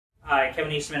Hi,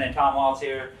 Kevin Eastman and Tom Waltz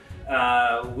here.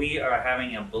 We are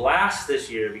having a blast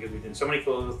this year because we've done so many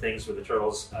cool things with the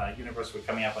Turtles universe. We're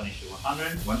coming up on issue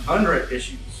 100. 100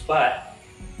 issues. But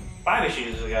 5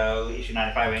 issues ago, issue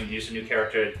 95, we introduced a new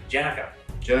character, Jennika.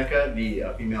 Jennika, the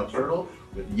female turtle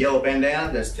with the yellow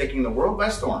bandana that's taking the world by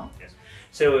storm. Yes.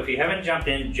 So if you haven't jumped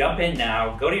in, jump in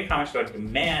now. Go to your comic store,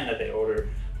 demand that they order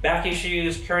back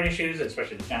issues, current issues,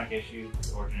 especially the Jennika issue,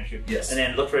 the origin issue. Yes. And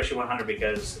then look for issue 100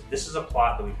 because this is a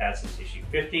plot that we've had since issue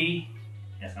 50.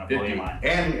 And it's going to blow your mind.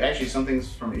 And actually some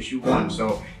things from issue 1.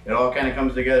 So it all kind of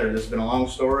comes together. This has been a long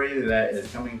story that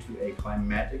is coming to a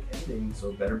climactic ending.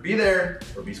 So better be there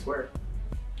or be square.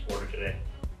 Order today.